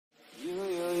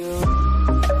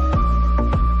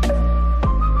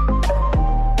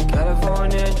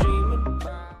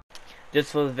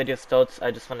just for the video starts,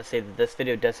 I just want to say that this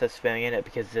video does have swearing in it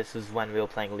because this is when we were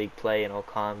playing League Play and all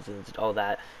comms and all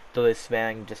that. There is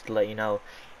swearing, just to let you know.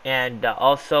 And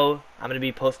also, I'm going to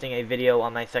be posting a video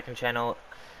on my second channel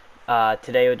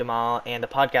today or tomorrow, and the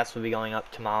podcast will be going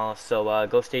up tomorrow, so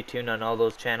go stay tuned on all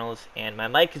those channels. And my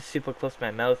mic is super close to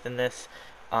my mouth in this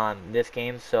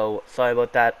game, so sorry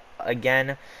about that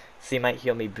again. So you might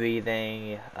hear me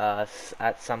breathing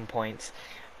at some points,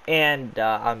 and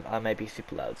I might be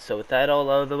super loud. So with that all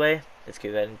out of the way, let's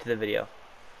get right into the video.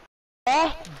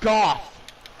 Goth.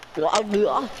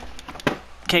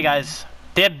 Okay guys,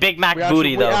 they have Big Mac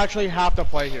booty We though. actually have to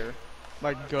play here.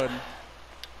 Like, good.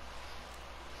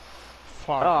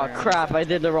 Fuck, Oh man. crap, I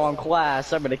did the wrong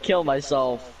class. I'm gonna kill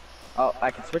myself. Oh,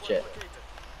 I can switch it.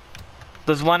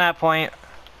 There's one at point.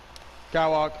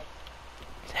 Catwalk.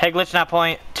 Head glitching at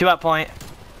point. Two at point. I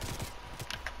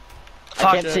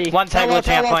Fuck, can't see. one's head glitching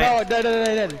at point. Catwalk,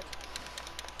 dead.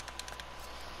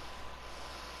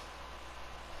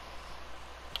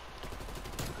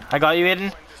 I got you,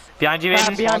 Aiden. Behind you,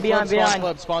 Aiden.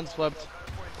 Behind. Spawn's flipped.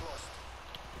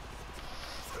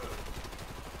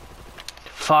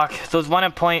 Fuck, there's one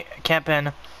at point.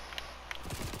 Camping.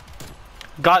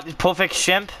 Got perfect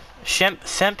simp.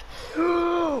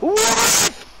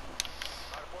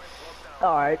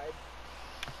 Alright.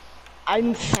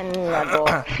 I'm gonna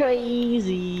go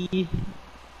crazy.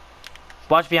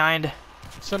 Watch behind.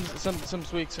 Some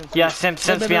sweet. Yeah, Simp's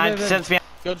behind. Simp's behind.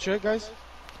 Good shit, guys.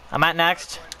 I'm at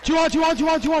next. Two on.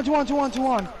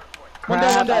 One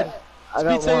dead.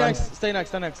 Speed, stay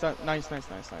next. Nice.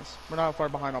 We're not far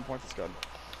behind on points, it's good.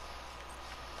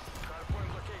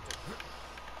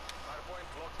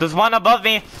 There's one above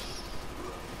me.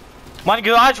 One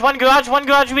garage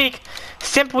weak.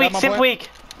 Simp weak.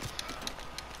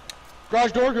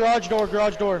 Garage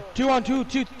door. Two on two.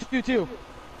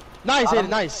 Nice, Aiden,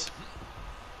 nice.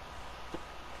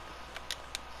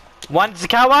 One's the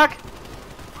catwalk.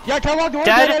 Yeah, catwalk door,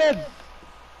 Dead.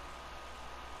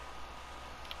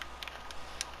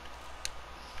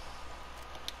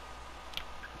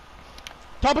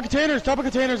 Top of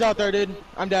containers out there, dude.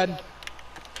 I'm dead.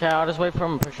 Okay, I'll just wait for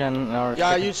him to push in. Or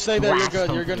Yeah, you say that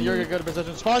you're good. You're in a good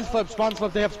position. Spawns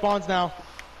flip. They have spawns now.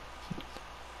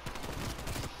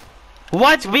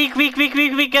 What? Weak.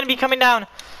 Gonna be coming down.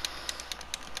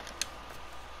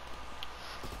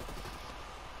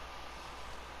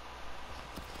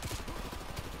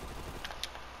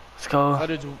 Let's go. That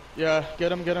dude's, yeah,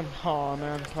 get him. Oh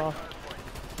man, tough.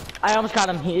 I almost got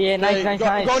him. Yeah, nice.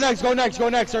 Go next.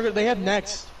 They have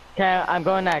next. Okay, I'm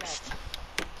going next.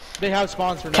 They have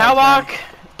spawns for next. Catwalk.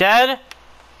 Dead.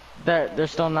 They're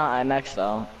still not at next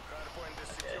though.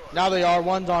 Now they are.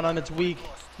 One's on him. It's weak.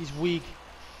 He's weak.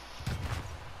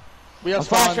 We have I'm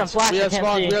spawns. flashing,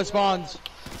 We have spawns.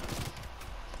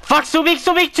 Fuck, so weak.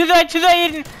 To the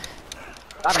Aiden.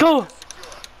 Let's go.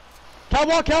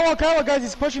 Catwalk, guys.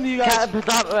 He's pushing to you guys.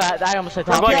 I almost said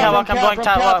I'm top. going catwalk. from I'm going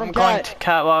catwalk. I'm going cat.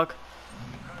 catwalk.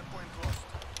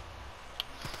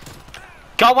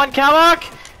 Got one catwalk.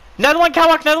 Another one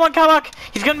catwalk.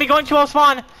 He's gonna be going to our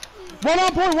spawn. One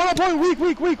on point.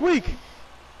 Weak.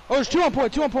 Oh, there's two on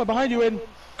point behind you, Aiden.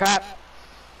 Crap.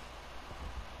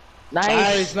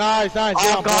 Nice. Nice. Get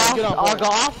on point. I'll go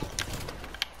off.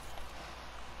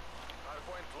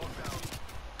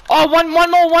 Oh, one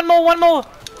more.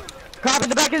 Crap, in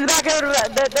the back.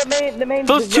 The main.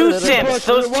 Those two simps.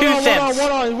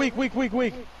 One on. Weak.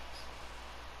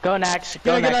 Go next.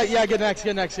 Get next.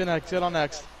 Get on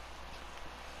next.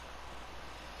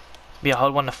 Be a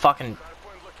hard one to fucking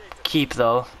keep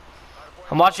though.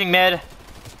 I'm watching mid.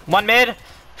 One mid.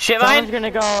 Shit mine. Someone's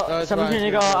gonna go. There's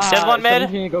one mid.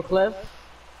 Someone's gonna go cliff.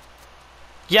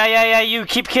 Yeah. You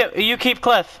keep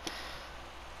cliff.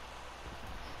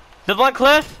 There's one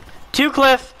cliff. Two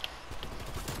cliff.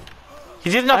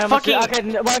 He's using a fucking. Okay,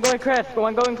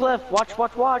 one going cliff. Watch.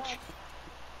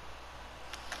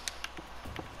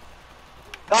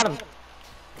 Got him.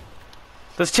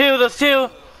 There's two.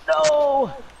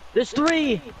 No. There's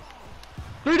three.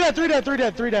 Three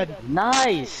dead.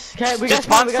 Nice. Okay, we Just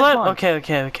got spawn spawn.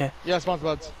 slip. Okay. Yeah, spawn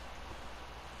floods.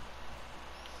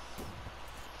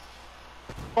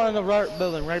 One in the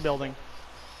right building.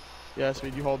 Yeah,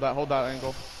 sweet, you hold that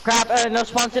angle. Crap, no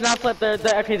spawns did not flip.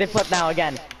 Okay, they flipped now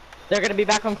again. They're gonna be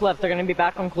back on cliff.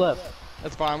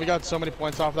 That's fine, we got so many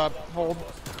points off that hold.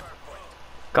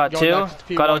 Got two.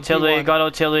 Got artillery.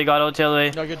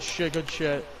 No, good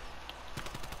shit.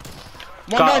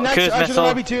 One Got guy next. cruise Actually, missile.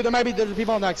 there might be two. There's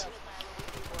people next.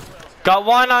 Got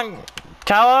one on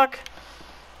catwalk.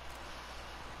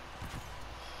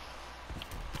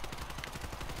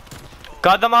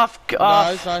 Got them off.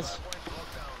 Nice.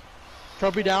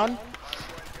 Trophy down.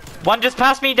 One just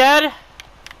passed me dead.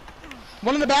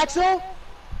 One in the back still.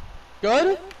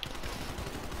 Good.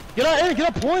 Get out, Aiden,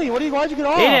 get a point. Why'd you get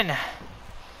off? Aiden.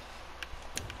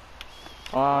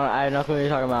 I have no clue what you're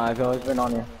talking about. I've always been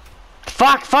on you.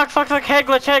 Fuck, head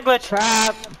glitch.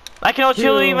 Crap. I can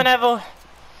chill you whenever.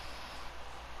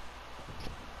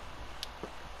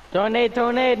 Throw a nade.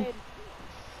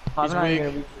 He's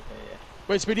weak.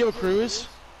 Wait, Speed, do you have a cruise?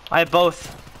 I have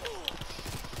both.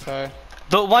 Okay.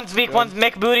 The one's weak, one's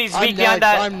Mick Booty's weak beyond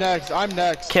that. I'm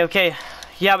next. Okay.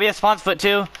 Yeah, we have spawns foot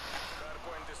too.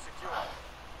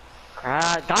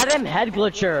 Got him, head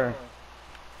glitcher.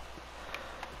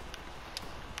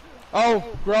 Oh,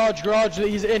 garage.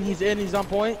 He's he's on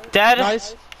point. Dead.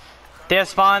 Nice. They have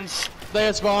spawns. They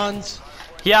have spawns.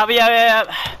 Yeah.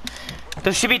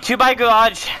 There should be 2 by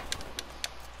garage.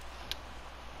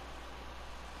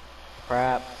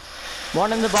 Crap.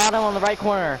 One in the bottom on the right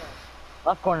corner.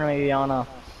 Left corner maybe, I don't know.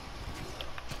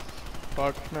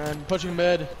 Fuck, man. Pushing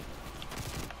mid.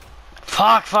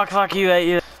 Fuck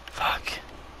you. Fuck.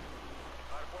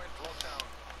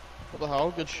 What the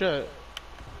hell? Good shit.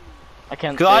 I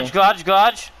can't Garage. Dead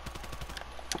garage.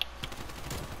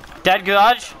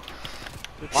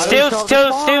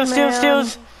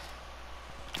 Steals.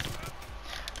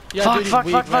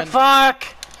 Yeah, Fuck.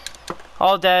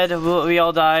 All dead. We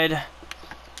all died.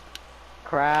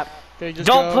 Crap. Okay, just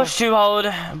Don't go. push too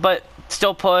hard, but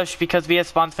still push because we have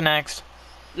spawns for next.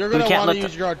 You're gonna want to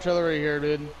use your artillery here,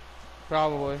 dude.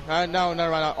 Probably. No,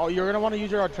 never mind. Oh, you're gonna want to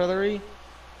use your artillery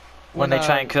when they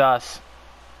try and cross.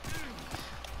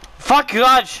 Fuck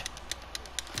garage.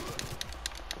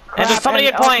 And there's somebody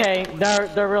at point. Okay,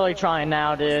 they're really trying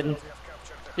now, dude.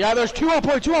 Yeah, there's 2 on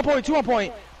point.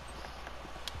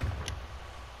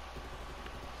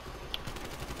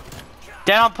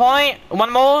 Dead on point.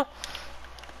 One more.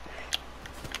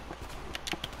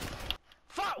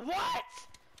 Fuck, what?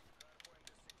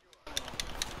 I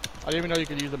didn't even know you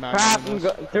could use the map. Crap,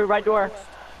 through right door.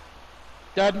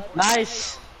 Dead.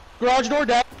 Nice. Garage door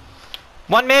dead.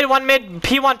 One mid.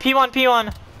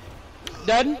 P1.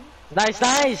 Dead.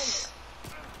 Nice.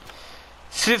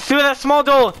 Through that small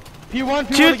door. P1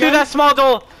 Two again. through that small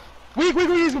door. Weak.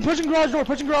 He's been pushing garage door.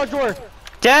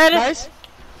 Dead. Nice.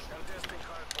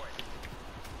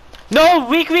 No,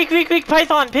 weak.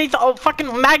 Python. Oh,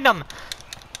 fucking Magnum.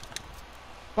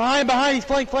 Behind. He's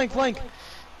flank.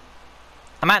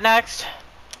 I'm at next.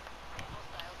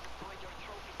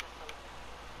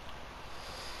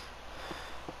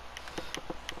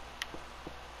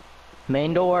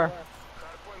 Main door.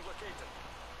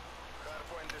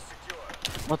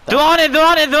 What the?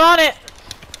 They're on it.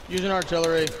 Using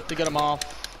artillery to get him off.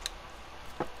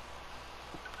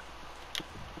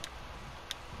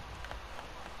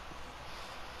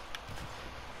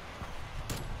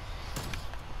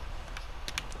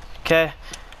 Okay.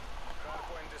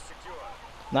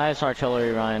 Nice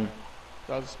artillery, Ryan.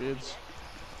 That was speeds.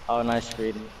 Oh, nice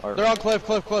speed. They're on cliff.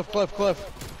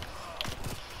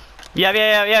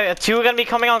 Yeah. 2 are gonna be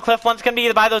coming on cliff. One's gonna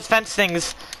be by those fence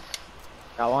things.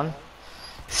 Got one.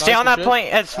 Stay on that point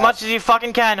as much as you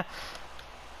fucking can.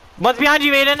 One's behind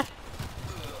you, Aiden.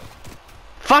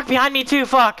 Fuck, behind me too.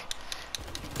 Fuck.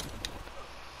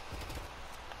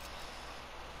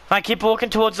 I keep walking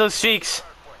towards those streaks.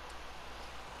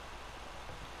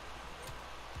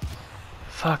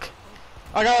 Fuck.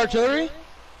 I got artillery.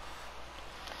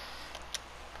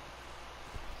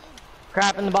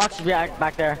 Crap, in the box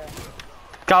back there.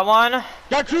 Got one.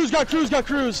 Got cruise. Got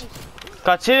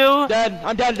 2. Dead.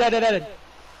 I'm dead.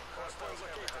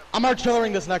 I'm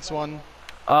artillerying this next one.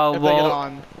 Oh,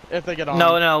 If they get on.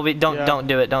 No, we don't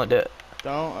do it. Don't do it.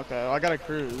 Don't? Okay, well, I got a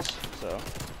cruise, so.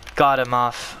 Got him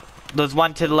off. There's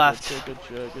one to the left. Good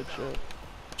shit.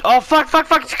 Oh, fuck.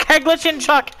 Head glitching,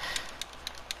 Chuck.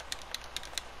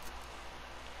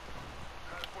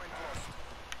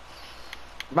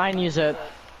 Ryan, use it.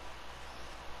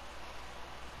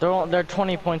 They're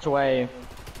 20 points away.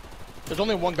 There's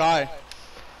only one guy.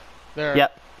 There.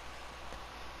 Yep.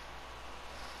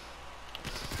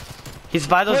 He's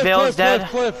by those bales, dead.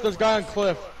 Cliff. There's a guy on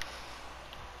cliff.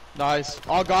 Nice.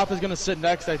 All Goth is gonna sit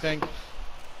next, I think.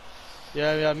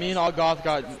 Yeah. Me and All Goth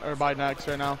are by next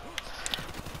right now.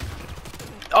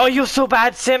 Oh, you're so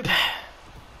bad, simp.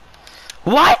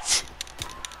 What?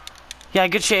 Yeah,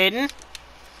 good shit, Aiden.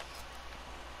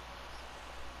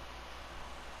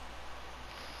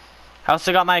 I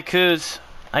also got my cruise.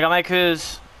 I got my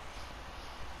cruise.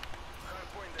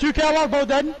 2 catalog, both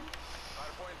dead.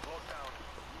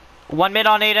 One mid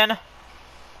on Aiden.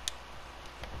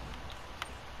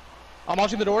 I'm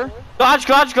watching the door. Garage.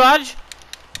 Got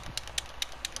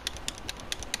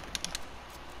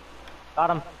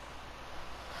him.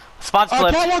 Spots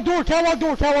flipped. Catwalk door, catwalk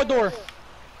door, catwalk door.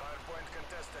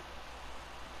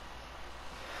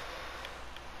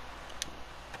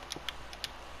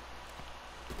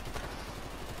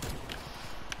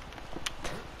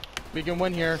 We can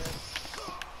win here.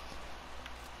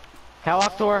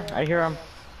 Catwalk door. I hear him.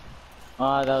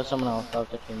 That was someone else. That was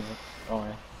a teammate. Don't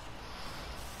worry.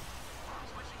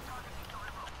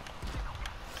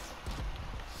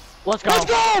 Let's go. Let's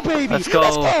go, baby. Let's go.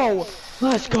 Let's go.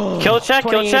 Let's go. Kill check,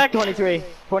 kill check. 23.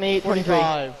 28, 23.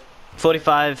 45.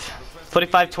 45.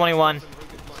 45, 21.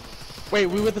 Wait,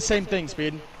 we went the same thing,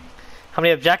 Speed. How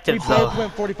many We objectives both though?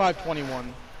 went 45,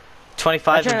 21.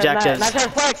 25 objectives. Not trying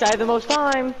to flex. I have the most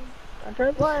time. I'm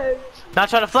trying to flex. Not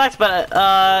trying to flex,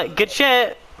 but good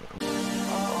shit.